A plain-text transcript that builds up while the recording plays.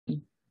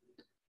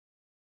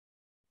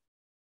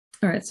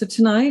All right, so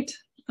tonight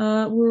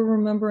we're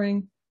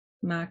remembering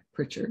Mack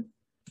Prichard.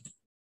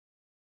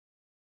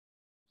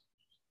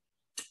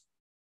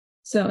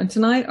 And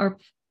tonight our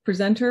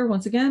presenter,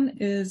 once again,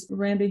 is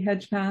Randy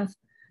Hedgepath.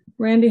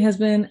 Randy has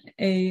been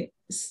a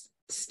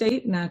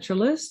state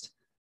naturalist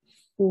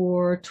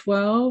for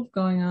 12,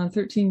 going on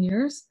 13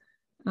 years,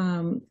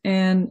 and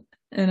an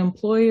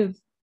employee of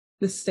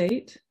the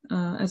state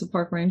as a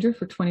park ranger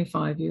for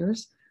 25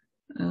 years.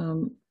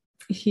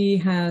 He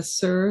has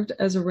served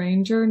as a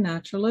ranger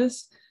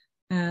naturalist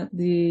at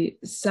the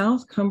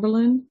South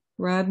Cumberland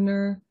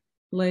Radnor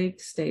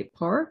Lake State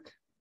Park.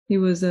 He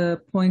was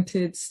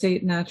appointed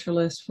state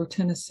naturalist for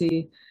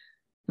Tennessee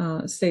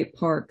state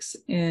parks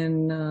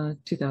in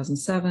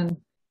 2007.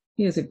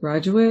 He is a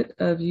graduate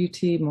of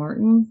UT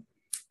Martin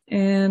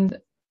and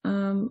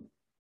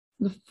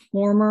the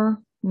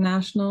former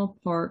National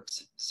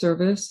Parks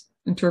Service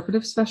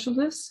interpretive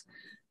specialist.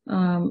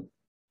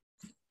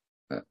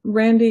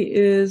 Randy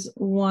is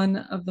one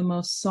of the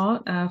most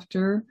sought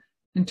after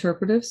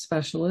interpretive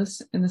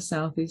specialists in the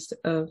southeast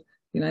of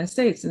the United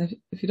States. And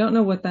if you don't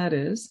know what that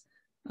is,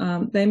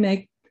 they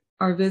make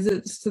our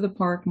visits to the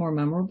park more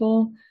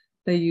memorable.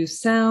 They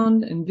use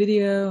sound and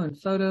video and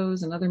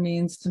photos and other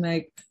means to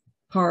make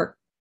park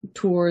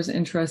tours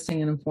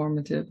interesting and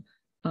informative.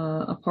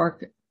 A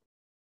park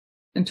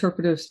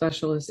interpretive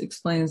specialist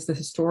explains the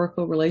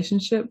historical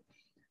relationship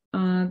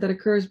that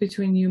occurs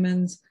between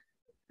humans,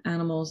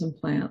 animals, and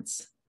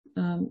plants.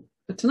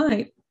 But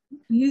tonight,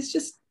 he's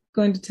just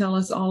going to tell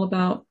us all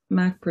about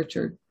Mack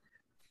Prichard.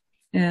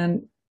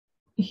 And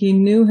he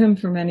knew him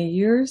for many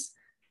years,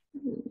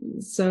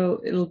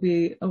 so it'll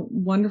be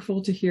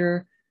wonderful to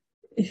hear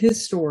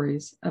his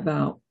stories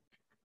about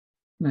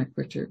Mack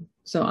Prichard.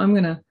 So I'm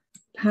going to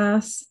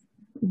pass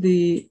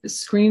the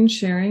screen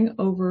sharing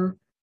over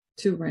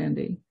to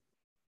Randy.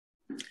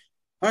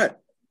 All right.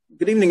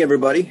 Good evening,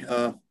 everybody.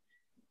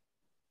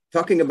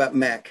 Talking about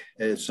Mack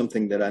is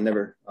something that I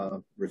never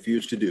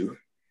refused to do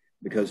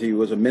because he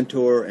was a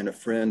mentor and a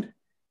friend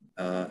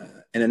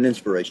and an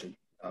inspiration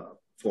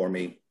for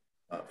me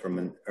from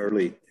an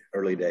early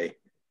day.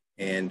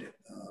 And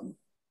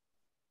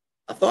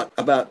I thought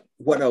about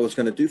what I was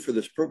going to do for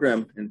this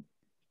program, and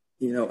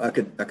I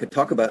could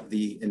talk about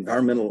the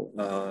environmental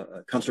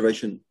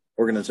conservation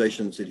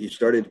organizations that he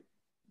started.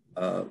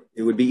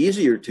 It would be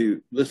easier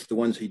to list the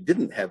ones he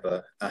didn't have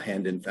a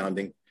hand in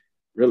founding,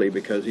 really,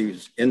 because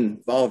he's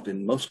involved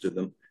in most of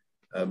them.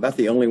 About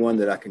the only one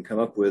that I can come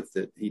up with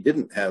that he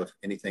didn't have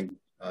anything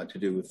to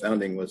do with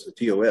founding was the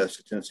TOS,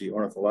 the Tennessee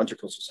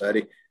Ornithological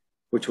Society,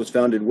 which was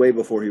founded way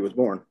before he was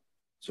born.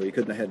 So he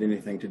couldn't have had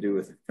anything to do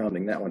with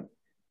founding that one.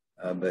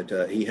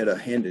 But he had a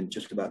hand in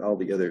just about all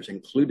the others,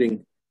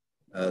 including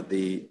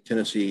the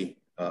Tennessee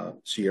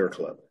Sierra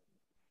Club.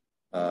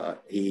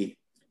 He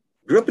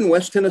grew up in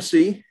West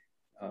Tennessee.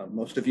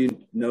 Most of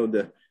you know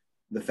the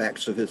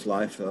facts of his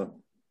life.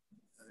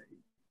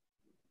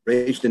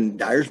 Raised in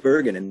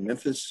Dyersburg and in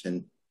Memphis,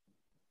 and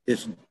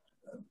his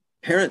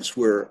parents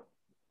were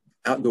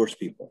outdoors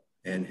people,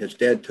 and his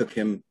dad took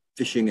him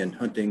fishing and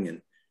hunting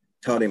and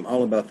taught him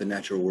all about the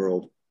natural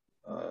world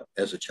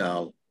as a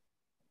child.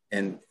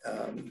 And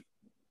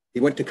he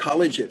went to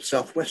college at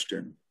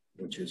Southwestern,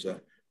 which is a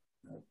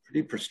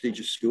pretty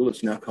prestigious school.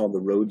 It's now called the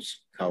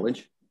Rhodes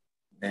College.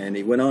 And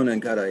he went on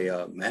and got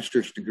a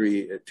master's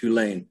degree at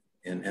Tulane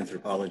in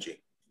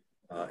anthropology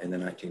in the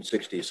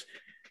 1960s.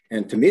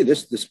 And to me,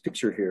 this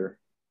picture here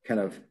kind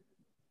of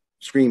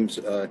screams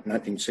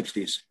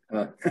 1960s,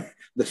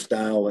 the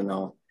style and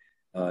all.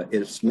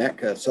 Is Mack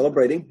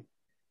celebrating,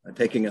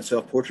 taking a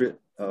self-portrait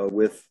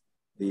with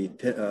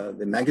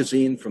the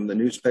magazine from the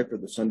newspaper,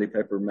 the Sunday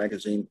paper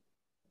magazine,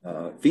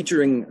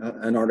 featuring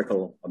an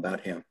article about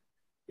him.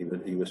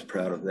 He was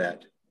proud of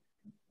that.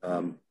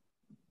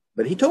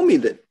 But he told me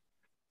that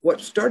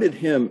what started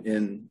him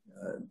in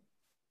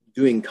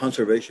doing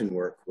conservation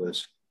work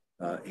was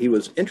he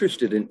was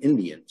interested in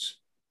Indians,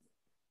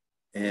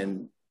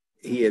 and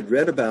he had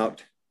read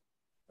about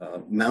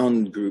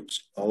mound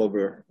groups all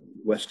over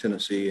West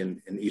Tennessee and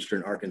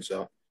eastern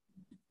Arkansas.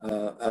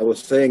 I was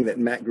saying that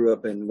Mack grew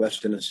up in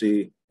West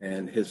Tennessee,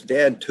 and his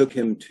dad took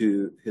him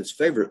to his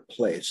favorite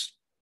place,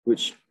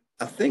 which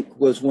I think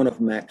was one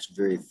of Mack's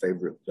very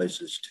favorite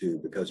places too,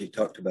 because he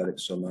talked about it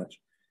so much.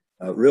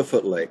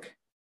 Reelfoot Lake.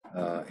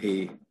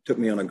 He took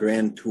me on a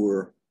grand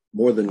tour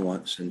more than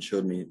once and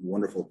showed me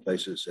wonderful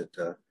places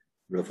at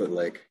Reelfoot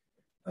Lake.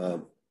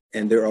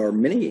 And there are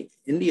many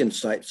Indian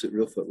sites at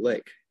Reelfoot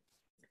Lake.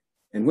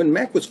 And when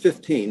Mack was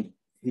 15,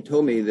 he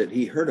told me that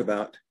he heard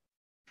about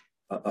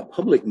a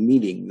public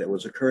meeting that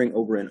was occurring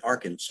over in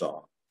Arkansas.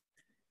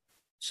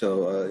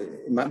 So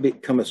it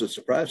might come as a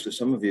surprise to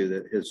some of you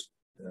that his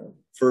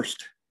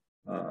first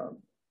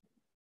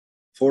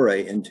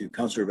foray into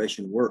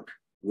conservation work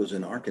was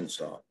in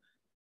Arkansas.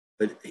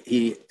 But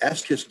he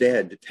asked his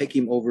dad to take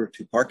him over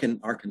to Parkin,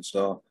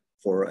 Arkansas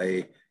for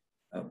a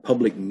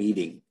public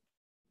meeting.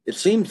 It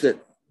seems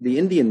that the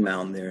Indian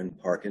mound there in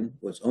Parkin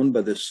was owned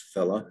by this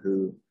fella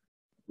who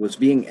was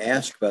being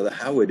asked by the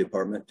highway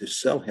department to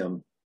sell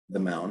him the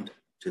mound,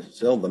 to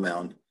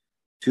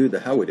to the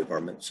highway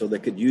department so they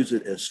could use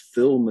it as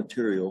fill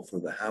material for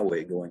the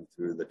highway going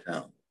through the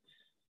town.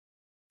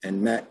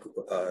 And Mack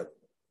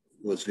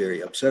was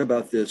very upset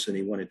about this, and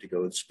he wanted to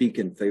go and speak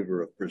in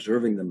favor of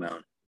preserving the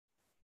mound.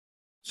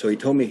 So he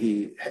told me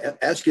he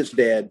asked his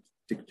dad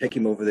to take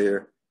him over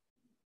there.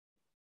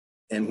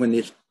 And when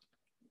it's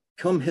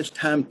come his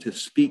time to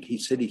speak, he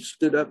said he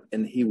stood up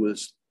and he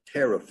was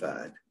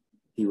terrified.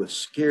 He was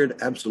scared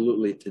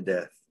absolutely to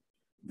death.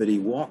 But he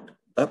walked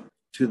up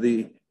to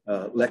the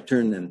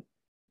lectern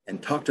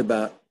and talked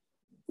about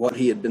what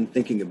he had been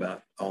thinking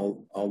about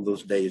all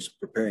those days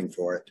preparing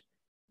for it.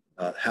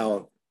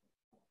 How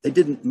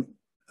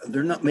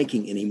they're not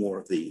making any more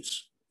of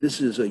these. This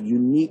is a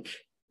unique,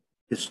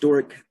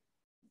 historic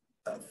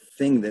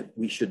thing that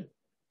we should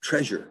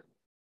treasure.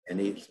 And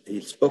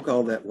he spoke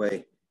all that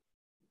way,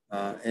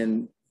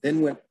 and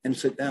then went and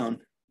sat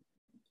down,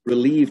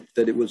 relieved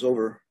that it was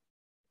over.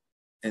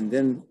 And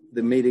then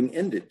the meeting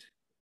ended,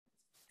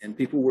 and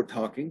people were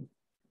talking,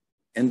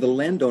 and the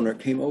landowner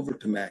came over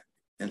to Mack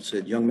and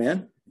said, "Young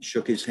man,"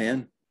 shook his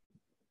hand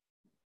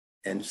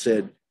and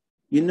said,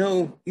 "You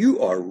know, you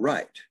are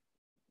right.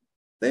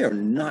 They are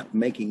not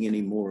making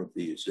any more of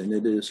these, and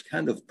it is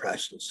kind of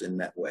priceless in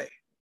that way.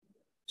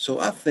 So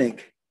I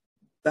think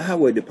the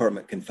highway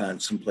department can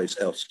find someplace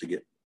else to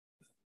get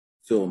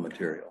fill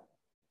material.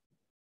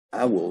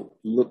 I will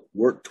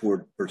work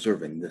toward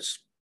preserving this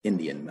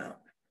Indian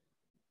mound."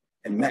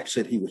 And Mack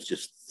said he was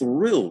just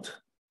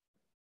thrilled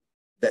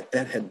that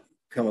that had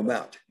come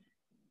about.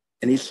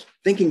 And he's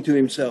thinking to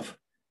himself,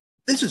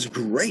 this is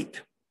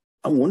great.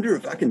 I wonder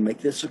if I can make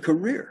this a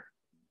career.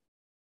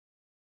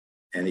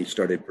 And he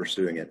started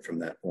pursuing it from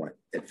that point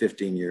at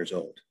 15 years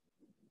old.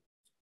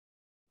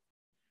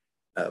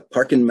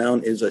 Parkin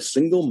Mound is a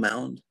single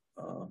mound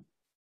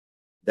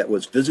that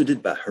was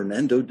visited by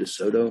Hernando de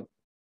Soto.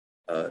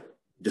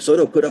 De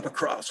Soto put up a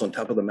cross on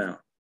top of the mound.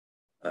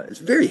 It's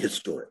very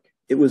historic.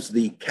 It was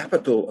the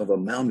capital of a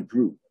mound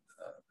group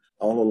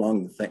all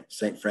along the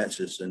St.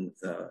 Francis and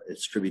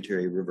its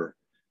tributary river.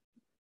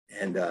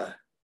 And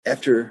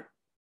after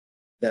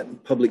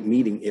that public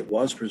meeting, it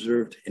was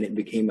preserved and it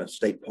became a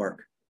state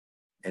park.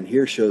 And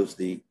here shows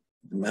the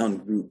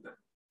mound group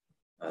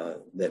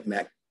that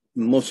Mack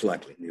most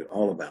likely knew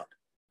all about,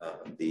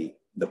 the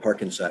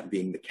Parkin site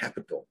being the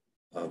capital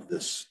of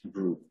this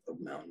group of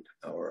mound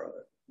or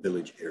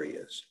village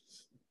areas.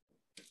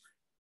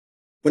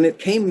 When it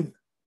came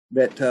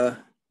that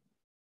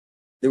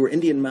there were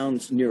Indian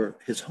mounds near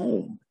his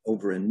home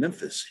over in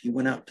Memphis, he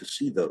went out to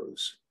see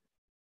those.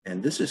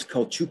 And this is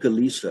called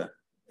Chucalissa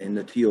in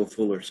the T.O.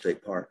 Fuller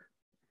State Park.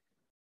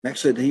 Mack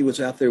said he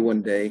was out there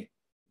one day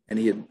and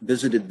he had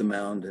visited the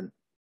mound, and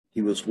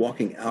he was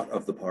walking out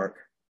of the park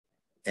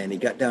and he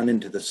got down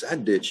into the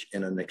side ditch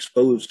in an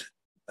exposed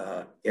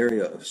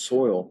area of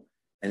soil,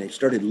 and he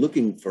started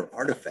looking for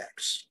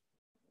artifacts.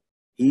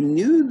 He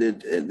knew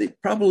that it's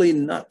probably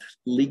not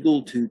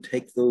legal to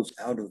take those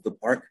out of the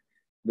park,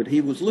 but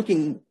he was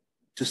looking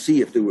to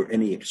see if there were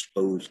any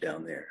exposed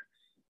down there.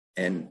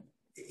 And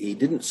he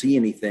didn't see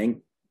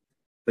anything,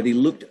 but he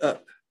looked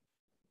up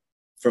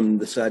from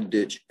the side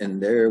ditch,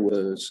 and there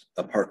was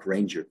a park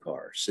ranger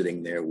car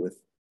sitting there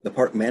with the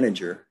park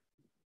manager,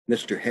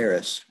 Mr.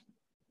 Harris,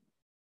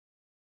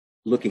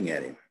 looking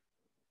at him.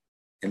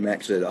 And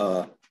Mack said,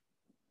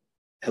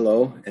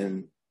 hello.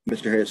 And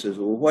Mr. Harris says,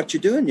 well, what you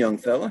doing, young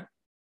fella?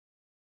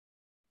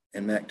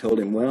 And Mack told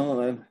him,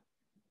 well,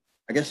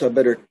 I guess I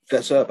better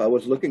fess up. I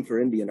was looking for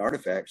Indian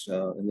artifacts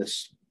in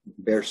this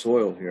bare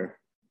soil here.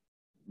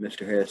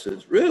 Mr. Harris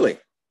says, really?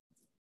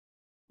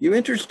 You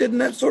interested in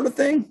that sort of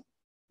thing?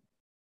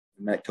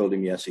 And Mack told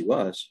him, yes, he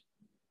was.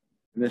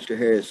 Mr.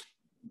 Harris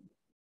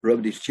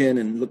rubbed his chin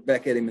and looked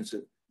back at him and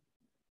said,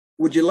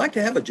 would you like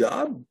to have a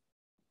job?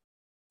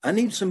 I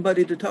need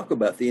somebody to talk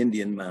about the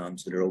Indian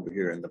mounds that are over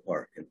here in the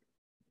park. And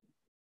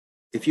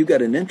if you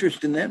got an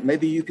interest in that,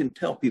 maybe you can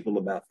tell people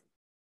about them.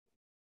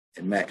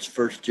 And Mack's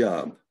first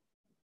job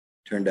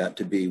turned out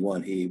to be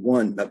one he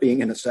won by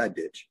being in a side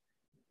ditch,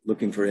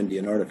 looking for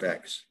Indian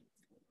artifacts.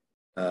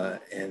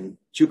 And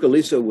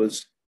Chucalissa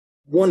was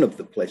one of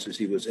the places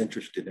he was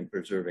interested in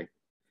preserving.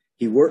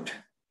 He worked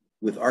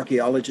with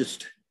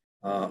archaeologists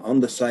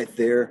on the site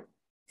there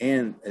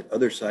and at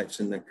other sites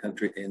in the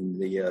country, in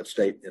the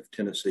state of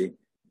Tennessee.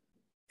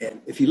 And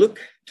if you look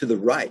to the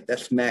right,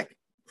 that's Mack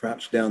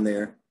crouched down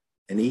there.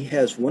 And he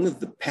has one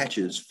of the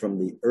patches from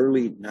the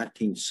early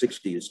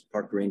 1960s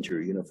park ranger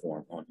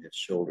uniform on his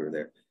shoulder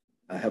there.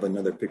 I have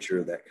another picture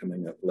of that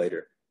coming up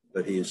later,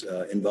 but he's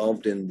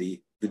involved in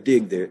the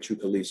dig there at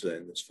Chucalissa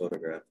in this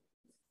photograph.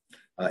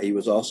 He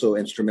was also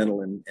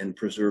instrumental in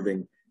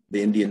preserving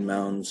the Indian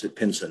mounds at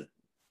Pinson,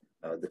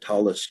 the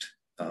tallest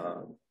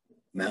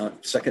mound,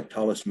 second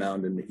tallest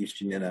mound in the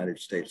eastern United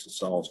States, the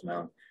Saul's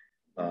Mound.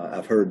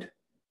 I've heard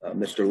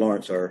Mr.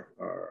 Lawrence,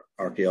 our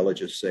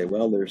archaeologist, say,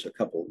 well, there's a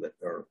couple that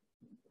are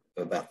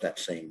about that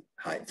same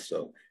height.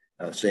 So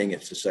saying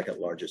it's the second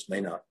largest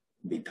may not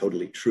be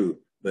totally true,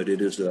 but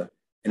it is an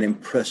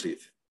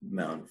impressive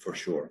mound for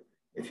sure.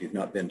 If you've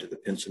not been to the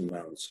Pinson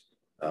Mounds,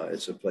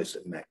 it's a place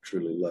that Mack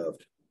truly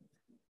loved.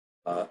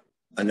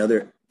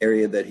 Another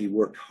area that he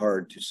worked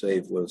hard to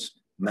save was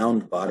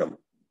Mound Bottom,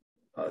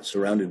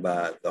 surrounded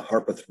by the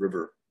Harpeth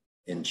River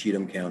in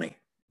Cheatham County.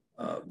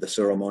 The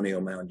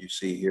ceremonial mound you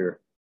see here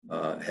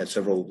has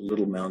several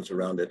little mounds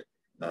around it.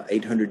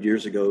 800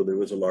 years ago, there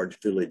was a large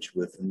village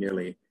with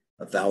nearly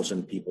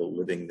 1,000 people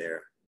living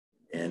there.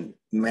 And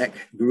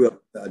Mack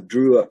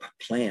drew up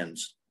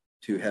plans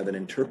to have an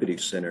interpretive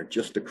center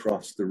just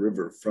across the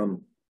river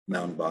from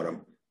Mound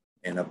Bottom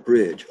and a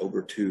bridge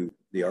over to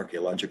the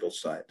archaeological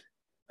site.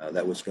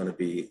 That was going to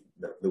be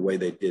the way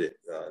they did it.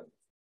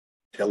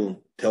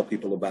 Tell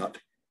people about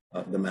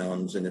the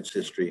mounds and its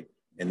history,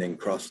 and then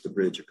cross the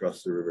bridge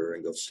across the river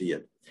and go see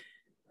it.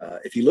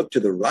 If you look to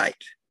the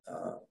right,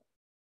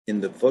 in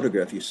the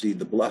photograph, you see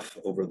the bluff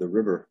over the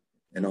river,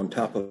 and on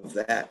top of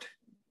that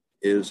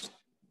is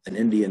an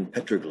Indian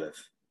petroglyph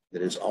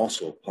that is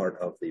also part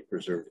of the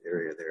preserved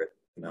area there at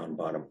Mound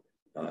Bottom.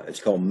 It's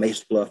called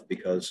Mace Bluff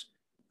because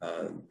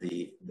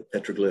the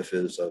petroglyph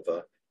is of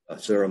a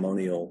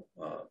ceremonial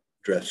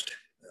dressed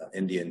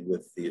Indian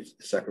with the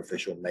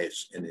sacrificial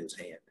mace in his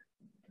hand.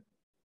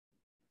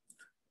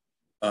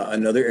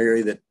 Another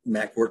area that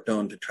Mack worked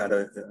on to try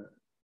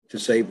to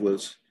save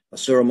was a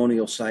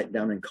ceremonial site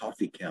down in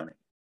Coffee County.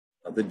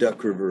 The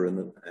Duck River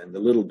and the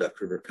Little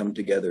Duck River come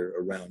together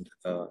around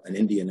an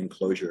Indian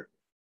enclosure.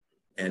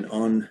 And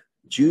on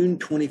June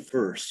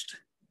 21st,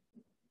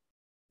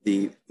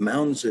 the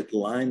mounds that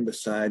line the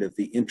side of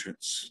the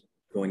entrance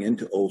going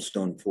into Old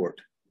Stone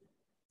Fort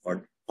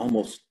are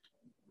almost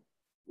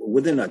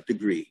within a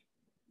degree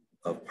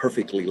of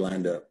perfectly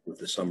lined up with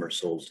the summer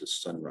solstice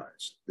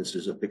sunrise. This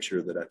is a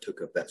picture that I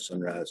took of that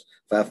sunrise,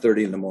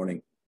 5:30 in the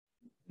morning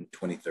in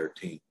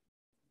 2013.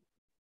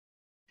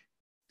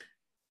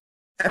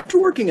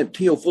 After working at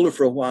T.O. Fuller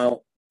for a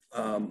while,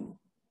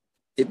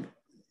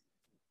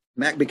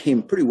 Mack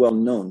became pretty well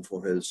known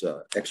for his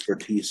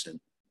expertise in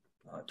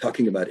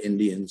talking about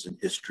Indians and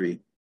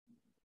history.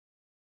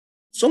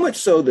 So much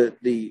so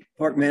that the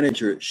park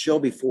manager at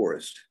Shelby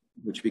Forest,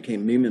 which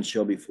became Neiman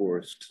Shelby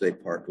Forest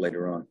State Park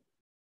later on,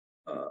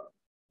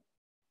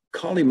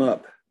 called him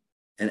up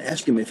and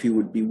asked him if he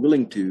would be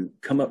willing to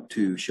come up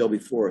to Shelby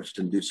Forest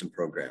and do some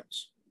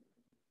programs.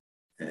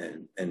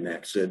 And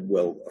Mack said,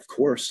 well, of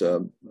course,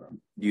 do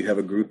you have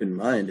a group in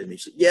mind? And he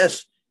said,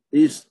 yes,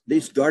 these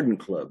garden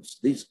clubs,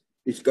 these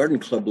garden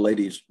club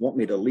ladies want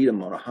me to lead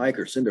them on a hike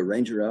or send a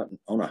ranger out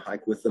on a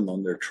hike with them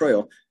on their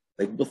trail.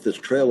 They built this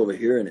trail over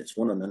here and it's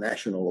won the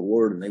national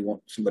award and they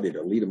want somebody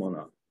to lead them on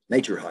a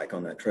nature hike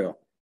on that trail.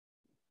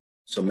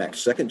 So Mack's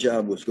second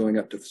job was going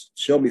up to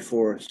Shelby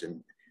Forest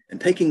and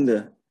taking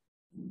the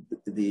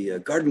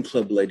garden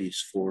club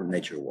ladies for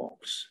nature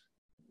walks.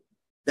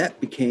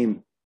 That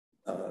became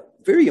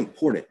very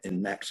important in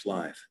Mack's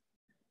life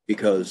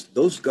because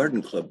those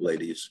garden club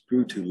ladies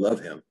grew to love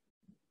him.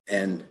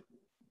 And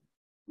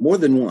more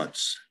than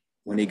once,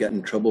 when he got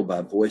in trouble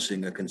by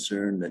voicing a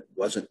concern that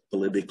wasn't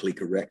politically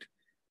correct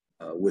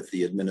with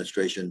the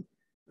administration,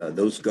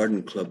 those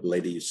garden club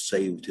ladies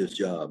saved his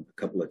job a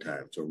couple of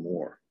times or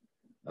more.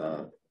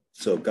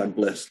 So God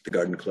bless the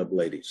garden club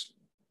ladies.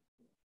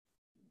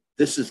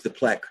 This is the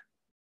plaque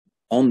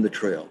on the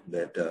trail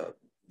that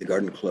the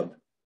garden club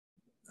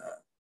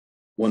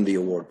won the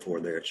award for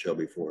there at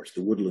Shelby Forest,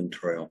 the Woodland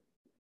Trail.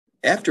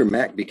 After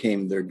Mack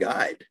became their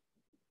guide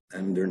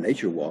and their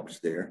nature walks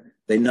there,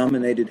 they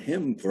nominated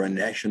him for a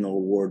national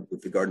award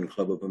with the Garden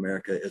Club of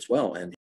America as well. And